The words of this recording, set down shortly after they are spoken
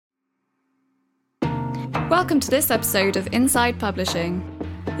Welcome to this episode of Inside Publishing,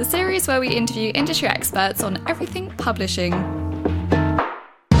 the series where we interview industry experts on everything publishing.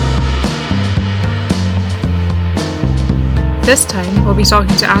 This time, we'll be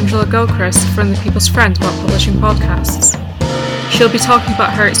talking to Angela Gilchrist from The People's Friend about publishing podcasts. She'll be talking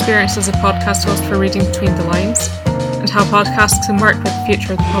about her experience as a podcast host for Reading Between the Lines, and how podcasts can work with the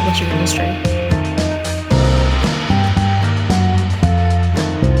future of the publishing industry.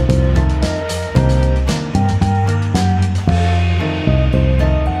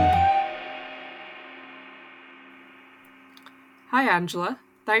 Hi Angela,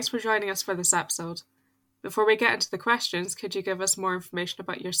 thanks for joining us for this episode. Before we get into the questions, could you give us more information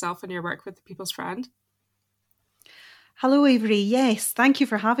about yourself and your work with The People's Friend? Hello Avery, yes, thank you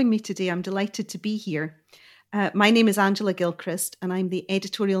for having me today. I'm delighted to be here. My name is Angela Gilchrist and I'm the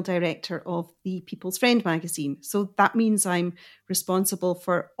editorial director of The People's Friend magazine. So that means I'm responsible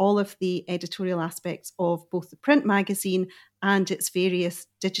for all of the editorial aspects of both the print magazine and its various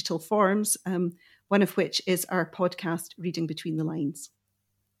digital forms, one of which is our podcast, Reading Between the Lines.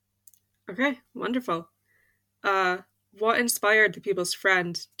 Okay, wonderful. What inspired The People's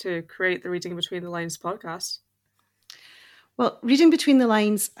Friend to create the Reading Between the Lines podcast? Well, Reading Between the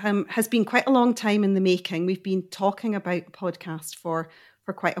Lines has been quite a long time in the making. We've been talking about the podcast for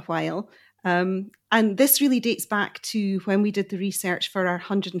quite a while. And this really dates back to when we did the research for our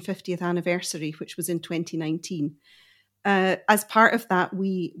 150th anniversary, which was in 2019. As part of that,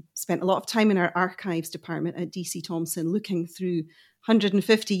 we spent a lot of time in our archives department at DC Thomson looking through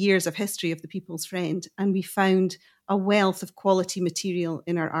 150 years of history of The People's Friend, and we found a wealth of quality material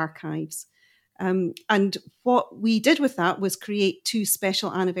in our archives. And what we did with that was create two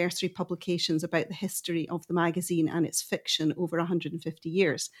special anniversary publications about the history of the magazine and its fiction over 150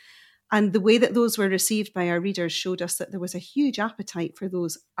 years. And the way that those were received by our readers showed us that there was a huge appetite for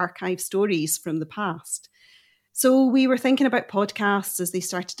those archive stories from the past. So we were thinking about podcasts as they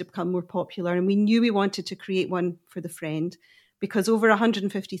started to become more popular, and we knew we wanted to create one for the Friend because over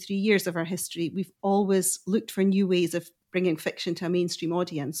 153 years of our history, we've always looked for new ways of bringing fiction to a mainstream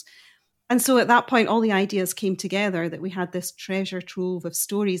audience. And so at that point, all the ideas came together that we had this treasure trove of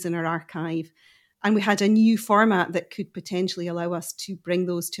stories in our archive, and we had a new format that could potentially allow us to bring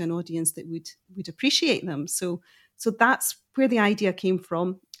those to an audience that would appreciate them. So that's where the idea came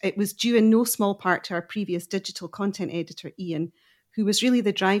from. It was due in no small part to our previous digital content editor, Ian, who was really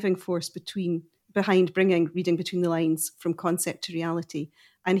the driving force behind bringing Reading Between the Lines from concept to reality.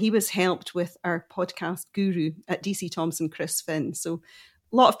 And he was helped with our podcast guru at DC Thomson, Chris Finn. So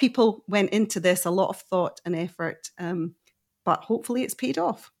a lot of people went into this, a lot of thought and effort, but hopefully it's paid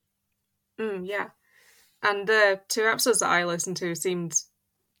off. Yeah. And the two episodes that I listened to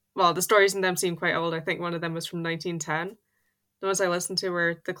the stories in them seemed quite old. I think one of them was from 1910. The ones I listened to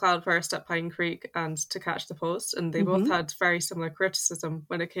were The Cloudburst at Pine Creek and To Catch the Post, and they both had very similar criticism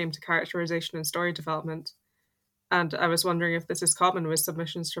when it came to characterization and story development. And I was wondering if this is common with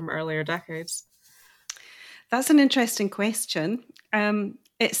submissions from earlier decades. That's an interesting question.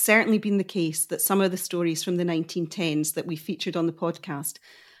 It's certainly been the case that some of the stories from the 1910s that we featured on the podcast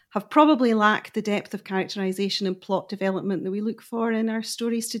have probably lacked the depth of characterization and plot development that we look for in our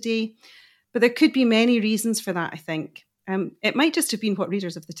stories today. But there could be many reasons for that, I think. It might just have been what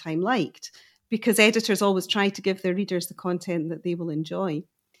readers of the time liked, because editors always try to give their readers the content that they will enjoy.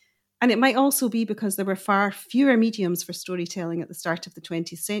 And it might also be because there were far fewer mediums for storytelling at the start of the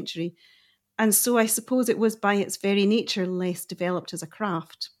 20th century. And so I suppose it was by its very nature less developed as a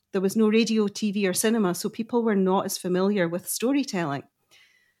craft. There was no radio, TV or cinema, so people were not as familiar with storytelling.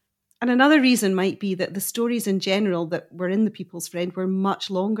 And another reason might be that the stories in general that were in The People's Friend were much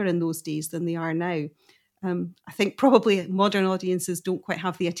longer in those days than they are now. I think probably modern audiences don't quite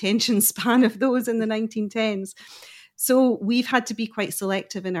have the attention span of those in the 1910s. So we've had to be quite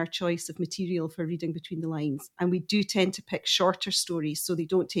selective in our choice of material for Reading Between the Lines. And we do tend to pick shorter stories so they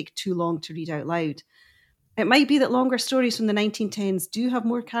don't take too long to read out loud. It might be that longer stories from the 1910s do have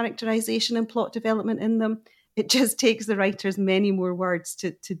more characterization and plot development in them. It just takes the writers many more words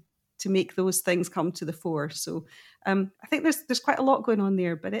to make those things come to the fore. So I think there's quite a lot going on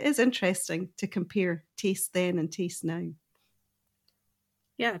there, but it is interesting to compare taste then and taste now.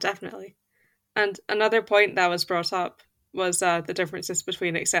 Yeah, definitely. And another point that was brought up was the differences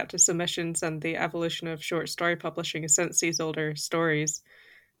between accepted submissions and the evolution of short story publishing since these older stories.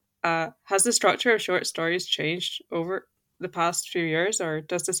 Has the structure of short stories changed over the past few years, or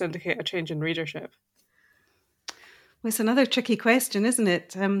does this indicate a change in readership? Well, it's another tricky question, isn't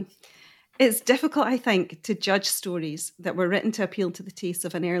it? It's difficult, I think, to judge stories that were written to appeal to the tastes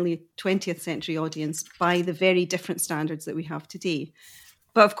of an early 20th century audience by the very different standards that we have today.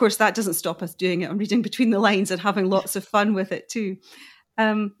 But of course, that doesn't stop us doing it and reading between the lines and having lots of fun with it too.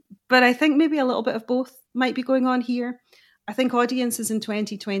 But I think maybe a little bit of both might be going on here. I think audiences in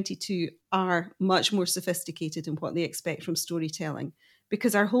 2022 are much more sophisticated in what they expect from storytelling,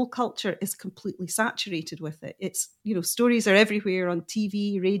 because our whole culture is completely saturated with it. It's, stories are everywhere on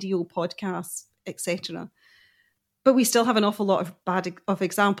TV, radio, podcasts, etc. But we still have an awful lot of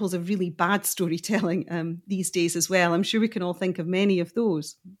examples of really bad storytelling these days as well. I'm sure we can all think of many of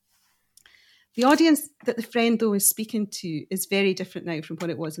those. The audience that the friend, though, is speaking to is very different now from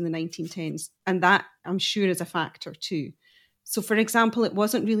what it was in the 1910s. And that, I'm sure, is a factor too. So, for example, it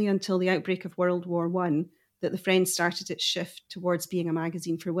wasn't really until the outbreak of World War I that the Friend started its shift towards being a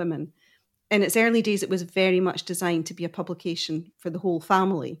magazine for women. In its early days, it was very much designed to be a publication for the whole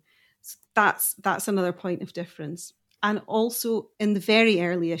family. So that's another point of difference. And also in the very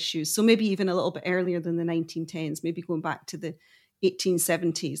early issues, so maybe even a little bit earlier than the 1910s, maybe going back to the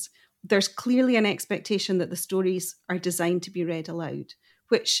 1870s, there's clearly an expectation that the stories are designed to be read aloud,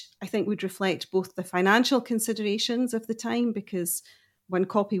 which I think would reflect both the financial considerations of the time, because one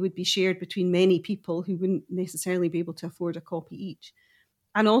copy would be shared between many people who wouldn't necessarily be able to afford a copy each.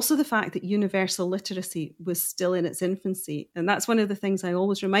 And also the fact that universal literacy was still in its infancy. And that's one of the things I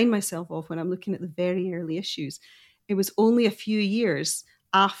always remind myself of when I'm looking at the very early issues. It was only a few years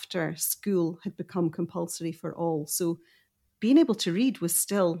after school had become compulsory for all. So being able to read was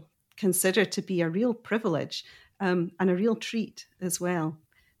still considered to be a real privilege and a real treat as well.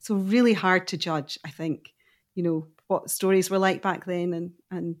 So really hard to judge, I think, what stories were like back then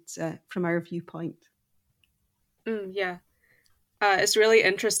and from our viewpoint. Yeah. It's really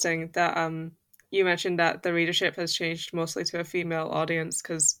interesting that you mentioned that the readership has changed mostly to a female audience,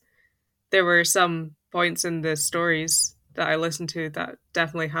 because there were some points in the stories that I listened to that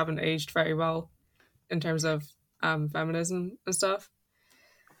definitely haven't aged very well in terms of feminism and stuff.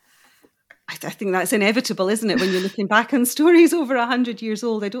 I think that's inevitable, isn't it? When you're looking back on stories over 100 years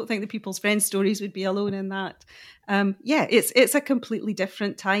old, I don't think the People's Friend stories would be alone in that. It's a completely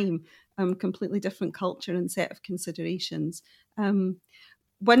different time, completely different culture and set of considerations.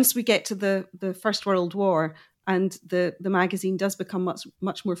 Once we get to the First World War, and the magazine does become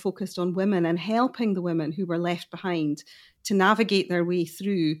much more focused on women and helping the women who were left behind to navigate their way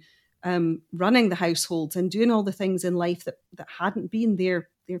through running the households and doing all the things in life that hadn't been their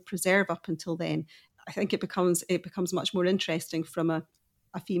preserve up until then. I think it becomes much more interesting from a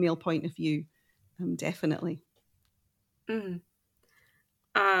female point of view, definitely. Mm.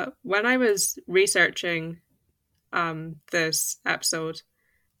 When I was researching this episode,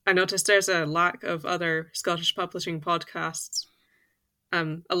 I noticed there's a lack of other Scottish publishing podcasts.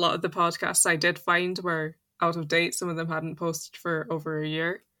 A lot of the podcasts I did find were out of date. Some of them hadn't posted for over a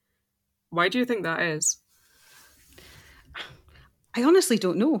year. Why do you think that is? I honestly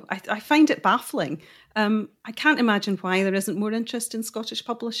don't know. I find it baffling. I can't imagine why there isn't more interest in Scottish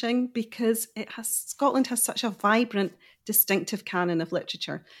publishing, because Scotland has such a vibrant, distinctive canon of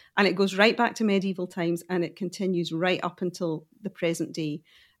literature, and it goes right back to medieval times and it continues right up until the present day.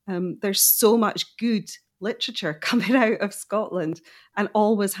 There's so much good literature coming out of Scotland and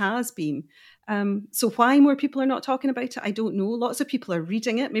always has been. So why more people are not talking about it, I don't know. Lots of people are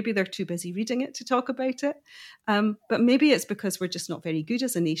reading it. Maybe they're too busy reading it to talk about it. But maybe it's because we're just not very good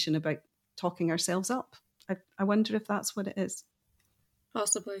as a nation about talking ourselves up. I wonder if that's what it is.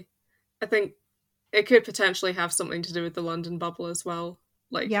 Possibly. I think it could potentially have something to do with the London bubble as well.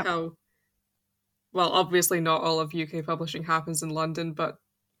 How, well, obviously not all of UK publishing happens in London, but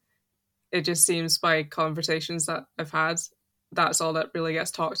it just seems by conversations that I've had, that's all that really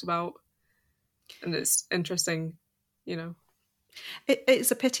gets talked about. And it's interesting,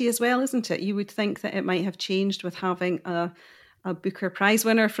 It's a pity as well, isn't it? You would think that it might have changed with having a Booker Prize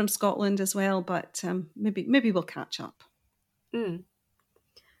winner from Scotland as well, but maybe we'll catch up.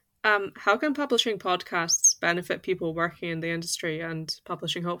 How can publishing podcasts benefit people working in the industry and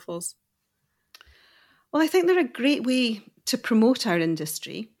publishing hopefuls? Well, I think they're a great way to promote our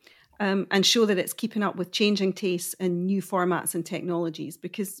industry. And show that it's keeping up with changing tastes and new formats and technologies,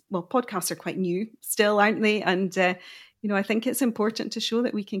 because, well, podcasts are quite new still, aren't they? And, I think it's important to show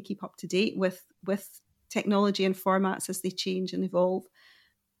that we can keep up to date with technology and formats as they change and evolve.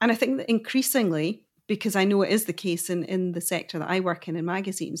 And I think that increasingly, because I know it is the case in the sector that I work in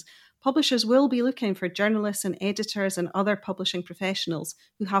magazines, publishers will be looking for journalists and editors and other publishing professionals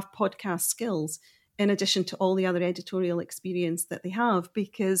who have podcast skills, in addition to all the other editorial experience that they have,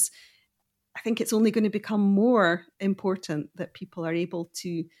 because I think it's only going to become more important that people are able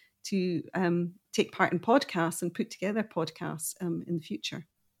to take part in podcasts and put together podcasts in the future.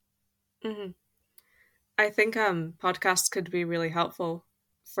 Mm-hmm. I think podcasts could be really helpful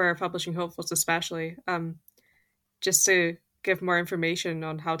for publishing hopefuls especially, just to give more information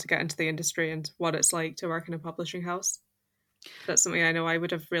on how to get into the industry and what it's like to work in a publishing house. That's something I know I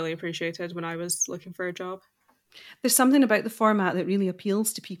would have really appreciated when I was looking for a job. There's something about the format that really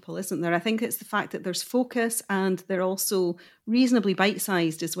appeals to people, isn't there? I think it's the fact that there's focus and they're also reasonably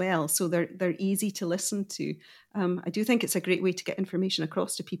bite-sized as well, so they're easy to listen to. I do think it's a great way to get information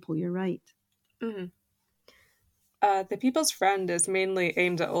across to people, you're right. Mm-hmm. The People's Friend is mainly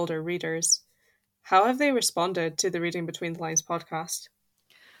aimed at older readers. How have they responded to the Reading Between the Lines podcast?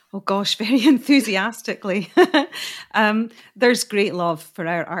 Oh gosh, very enthusiastically. There's great love for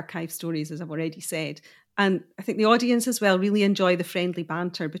our archive stories, as I've already said. And I think the audience as well really enjoy the friendly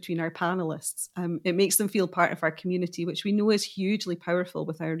banter between our panellists. It makes them feel part of our community, which we know is hugely powerful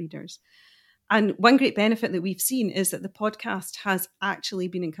with our readers. And one great benefit that we've seen is that the podcast has actually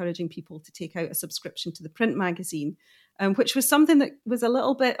been encouraging people to take out a subscription to the print magazine, which was something that was a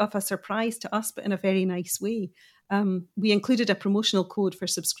little bit of a surprise to us, but in a very nice way. We included a promotional code for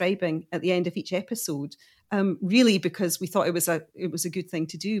subscribing at the end of each episode, really because we thought it was a good thing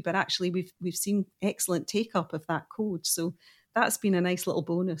to do. But actually, we've seen excellent take up of that code, so that's been a nice little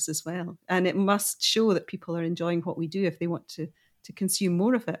bonus as well. And it must show that people are enjoying what we do if they want to consume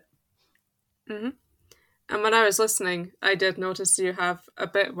more of it. Mm-hmm. And when I was listening, I did notice you have a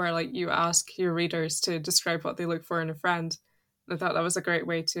bit where you ask your readers to describe what they look for in a friend. I thought that was a great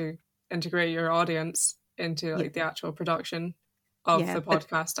way to integrate your audience into the actual production of the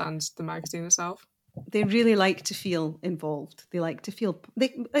podcast and the magazine itself. They really like to feel involved. They like to feel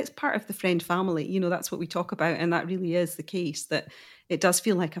it's part of the friend family. That's what we talk about, and that really is the case, that it does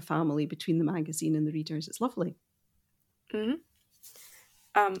feel like a family between the magazine and the readers. It's lovely. Mm-hmm.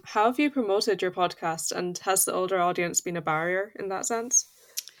 How have you promoted your podcast, and has the older audience been a barrier in that sense?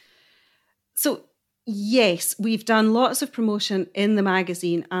 So, yes, we've done lots of promotion in the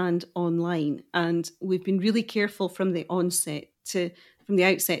magazine and online, and we've been really careful from the outset to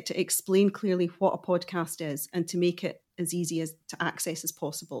explain clearly what a podcast is and to make it as easy to access as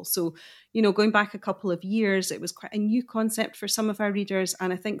possible. So, going back a couple of years, it was quite a new concept for some of our readers,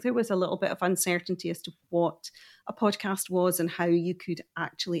 and I think there was a little bit of uncertainty as to what a podcast was and how you could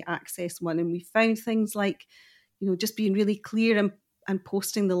actually access one. And we found things like, just being really clear and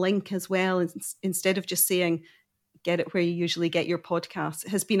posting the link as well, instead of just saying, get it where you usually get your podcast,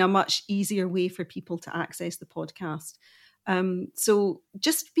 has been a much easier way for people to access the podcast. So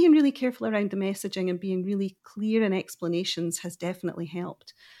just being really careful around the messaging and being really clear in explanations has definitely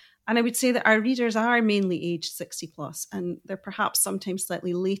helped. And I would say that our readers are mainly aged 60 plus, and they're perhaps sometimes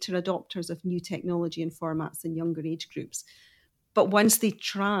slightly later adopters of new technology and formats than younger age groups. But once they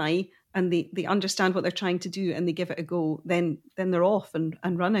try and they understand what they're trying to do and they give it a go, then they're off and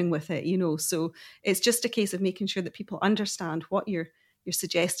running with it, So it's just a case of making sure that people understand what you're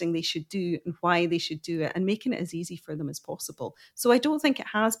suggesting they should do and why they should do it, and making it as easy for them as possible. So I don't think it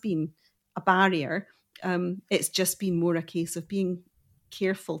has been a barrier. It's just been more a case of being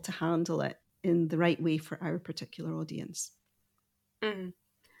careful to handle it in the right way for our particular audience. Mm-hmm.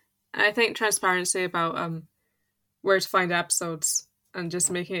 I think transparency about where to find episodes and just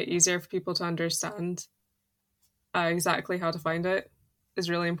making it easier for people to understand exactly how to find it is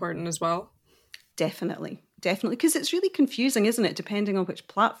really important as well. Definitely, because it's really confusing, isn't it? Depending on which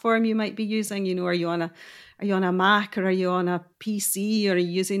platform you might be using. Are you on a Mac, or are you on a PC, or are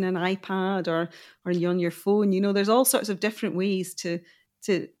you using an iPad, or are you on your phone? There's all sorts of different ways to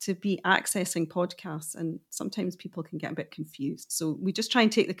be accessing podcasts, and sometimes people can get a bit confused. So we just try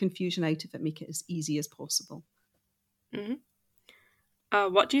and take the confusion out of it, make it as easy as possible.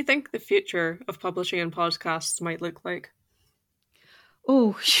 Mm-hmm. What do you think the future of publishing and podcasts might look like?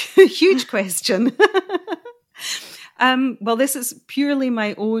 Oh, huge question. Well, this is purely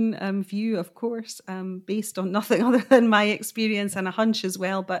my own view, of course, based on nothing other than my experience and a hunch as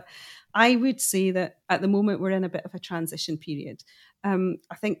well. But I would say that at the moment we're in a bit of a transition period.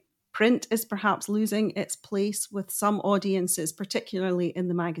 I think print is perhaps losing its place with some audiences, particularly in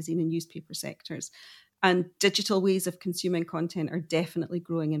the magazine and newspaper sectors. And digital ways of consuming content are definitely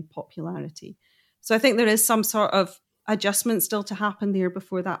growing in popularity. So I think there is some sort of adjustment still to happen there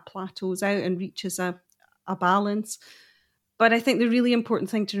before that plateaus out and reaches a balance. But I think the really important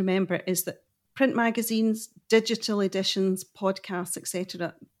thing to remember is that print magazines, digital editions, podcasts,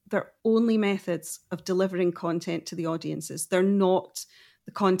 etc., they're only methods of delivering content to the audiences. They're not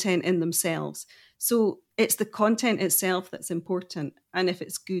the content in themselves. So it's the content itself that's important. And if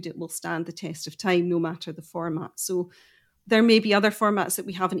it's good, it will stand the test of time, no matter the format. So there may be other formats that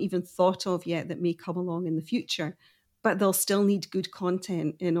we haven't even thought of yet that may come along in the future, but they'll still need good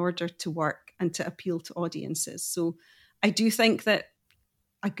content in order to work and to appeal to audiences. So I do think that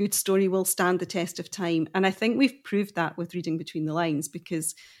a good story will stand the test of time. And I think we've proved that with Reading Between the Lines,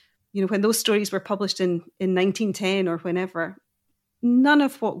 because, when those stories were published in 1910 or whenever, none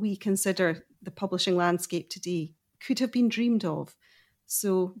of what we consider the publishing landscape today could have been dreamed of.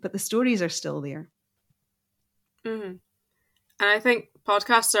 So, but the stories are still there. Mm-hmm. And I think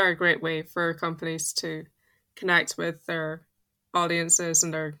podcasts are a great way for companies to connect with their audiences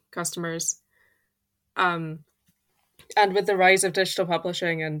and their customers. And with the rise of digital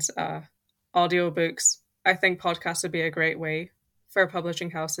publishing and audiobooks, I think podcasts would be a great way for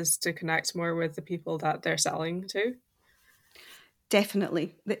publishing houses to connect more with the people that they're selling to.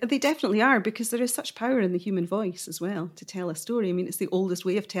 Definitely. They definitely are, because there is such power in the human voice as well to tell a story. I mean, it's the oldest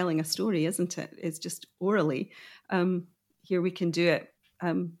way of telling a story, isn't it? It's just orally. Here we can do it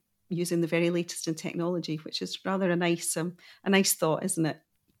using the very latest in technology, which is rather a nice thought, isn't it?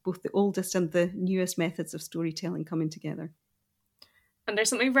 Both the oldest and the newest methods of storytelling coming together. And there's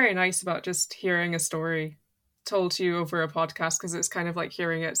something very nice about just hearing a story told to you over a podcast, because it's kind of like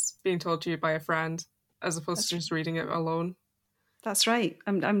hearing it being told to you by a friend as opposed to just reading it alone. That's right.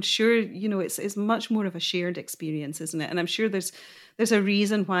 I'm sure, it's much more of a shared experience, isn't it? And I'm sure there's a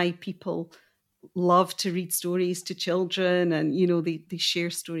reason why people love to read stories to children, and they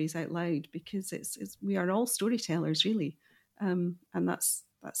share stories out loud, because we are all storytellers, really, and that's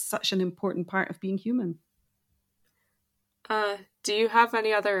such an important part of being human. Do you have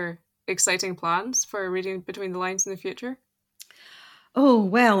any other exciting plans for Reading Between the Lines in the future? Oh,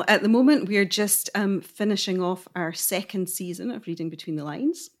 well, at the moment, we're just finishing off our second season of Reading Between the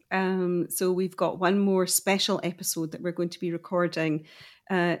Lines. So we've got one more special episode that we're going to be recording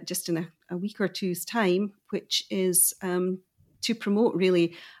just in a week or two's time, which is to promote,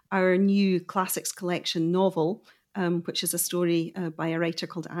 really, our new Classics Collection novel, which is a story by a writer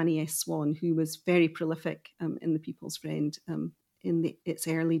called Annie S. Swan, who was very prolific in The People's Friend in its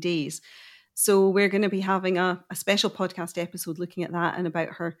early days. So we're going to be having a special podcast episode looking at that and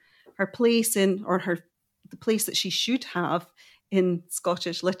about her place in, or the place that she should have in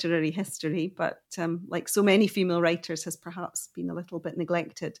Scottish literary history, but like so many female writers, has perhaps been a little bit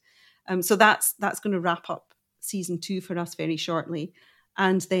neglected. So that's going to wrap up season 2 for us very shortly.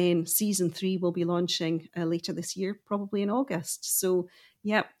 And then season 3 will be launching later this year, probably in August. So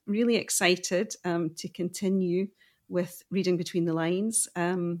yeah, really excited to continue with Reading Between the Lines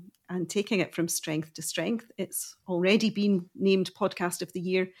and taking it from strength to strength. It's already been named Podcast of the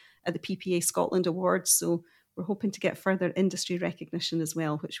Year at the PPA Scotland Awards, so we're hoping to get further industry recognition as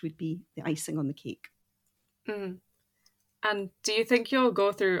well, which would be the icing on the cake. Mm. And do you think you'll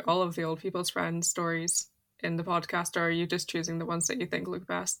go through all of the Old People's Friend stories in the podcast, or are you just choosing the ones that you think look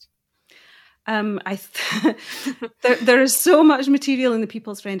best? There is so much material in the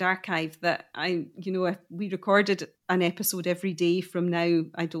People's Friend archive that if we recorded an episode every day from now,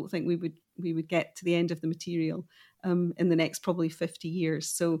 I don't think we would get to the end of the material in the next probably 50 years.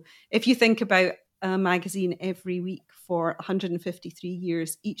 So if you think about a magazine every week for 153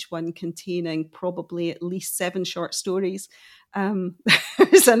 years, each one containing probably at least 7 short stories,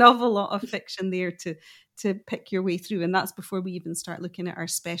 there's an awful lot of fiction there to pick your way through. And that's before we even start looking at our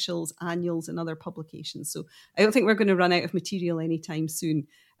specials, annuals and other publications. So I don't think we're going to run out of material anytime soon.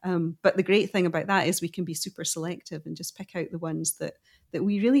 But the great thing about that is we can be super selective and just pick out the ones that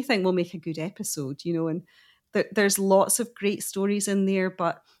we really think will make a good episode, and there's lots of great stories in there,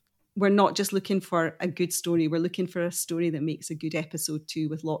 but we're not just looking for a good story. We're looking for a story that makes a good episode too,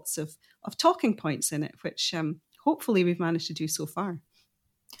 with lots of talking points in it, which hopefully we've managed to do so far.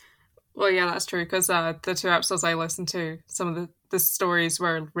 Well, yeah, that's true, because the 2 episodes I listened to, some of the stories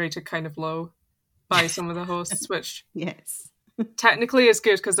were rated kind of low by some of the hosts, which yes, technically is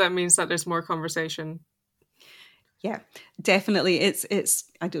good, because that means that there's more conversation. Yeah, definitely. It's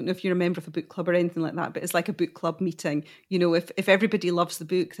I don't know if you're a member of a book club or anything like that, but it's like a book club meeting. If everybody loves the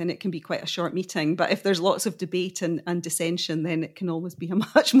book, then it can be quite a short meeting. But if there's lots of debate and dissension, then it can always be a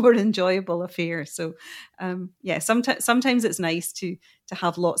much more enjoyable affair. So sometimes it's nice to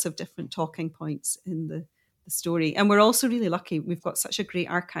have lots of different talking points in the story. And we're also really lucky. We've got such a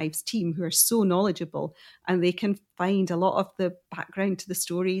great archives team who are so knowledgeable, and they can find a lot of the background to the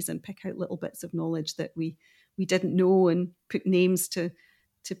stories and pick out little bits of knowledge that we didn't know, and put names to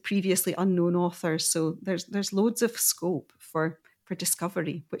previously unknown authors. So there's loads of scope for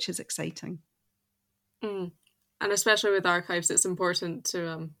discovery, which is exciting. And especially with archives, it's important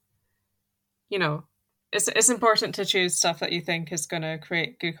to, it's important to choose stuff that you think is going to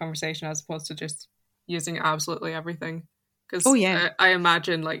create good conversation, as opposed to just using absolutely everything. Because I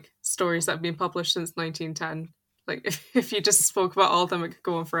imagine like stories that have been published since 1910, like if you just spoke about all of them, it could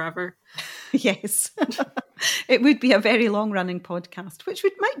go on forever. Yes. It would be a very long-running podcast, which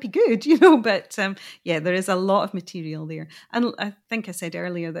might be good, but yeah, there is a lot of material there. And I think I said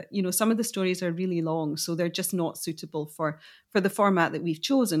earlier that, some of the stories are really long, so they're just not suitable for the format that we've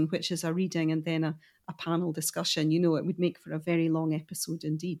chosen, which is a reading and then a panel discussion. It would make for a very long episode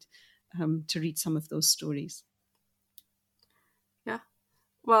indeed to read some of those stories. Yeah.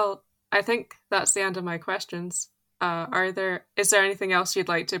 Well, I think that's the end of my questions. Is there anything else you'd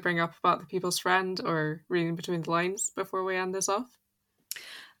like to bring up about The People's Friend or Reading Between the Lines before we end this off?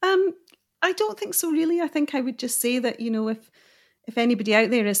 I don't think so, really. I think I would just say that, if anybody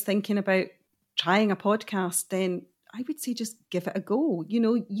out there is thinking about trying a podcast, then I would say just give it a go.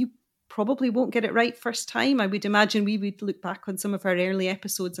 You probably won't get it right first time. I would imagine we would look back on some of our early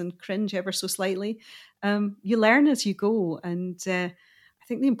episodes and cringe ever so slightly. You learn as you go, and I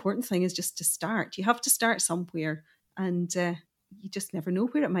think the important thing is just to start. You have to start somewhere, and you just never know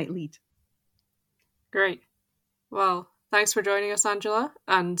where it might lead. Great. Well, thanks for joining us, Angela,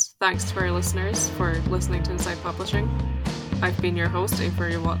 and thanks to our listeners for listening to Insight Publishing. I've been your host,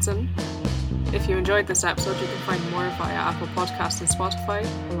 Avery Watson. If you enjoyed this episode, you can find more via Apple Podcasts and Spotify,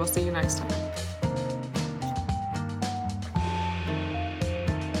 and we'll see you next time.